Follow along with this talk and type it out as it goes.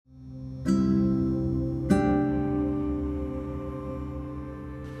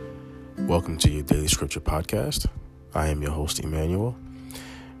Welcome to your Daily Scripture Podcast. I am your host, Emmanuel,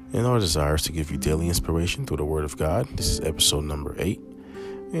 and our desire is to give you daily inspiration through the Word of God. This is episode number 8,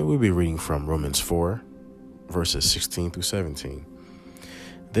 and we'll be reading from Romans 4, verses 16 through 17.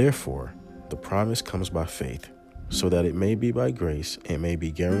 Therefore, the promise comes by faith, so that it may be by grace and may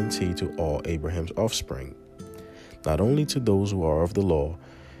be guaranteed to all Abraham's offspring, not only to those who are of the law,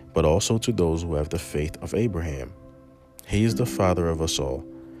 but also to those who have the faith of Abraham. He is the father of us all.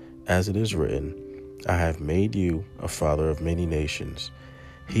 As it is written, I have made you a father of many nations.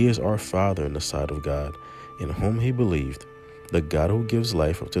 He is our Father in the sight of God, in whom he believed, the God who gives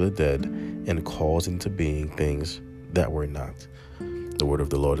life to the dead and calls into being things that were not. The word of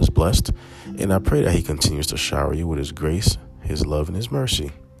the Lord is blessed, and I pray that he continues to shower you with his grace, his love, and his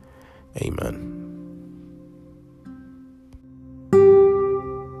mercy. Amen.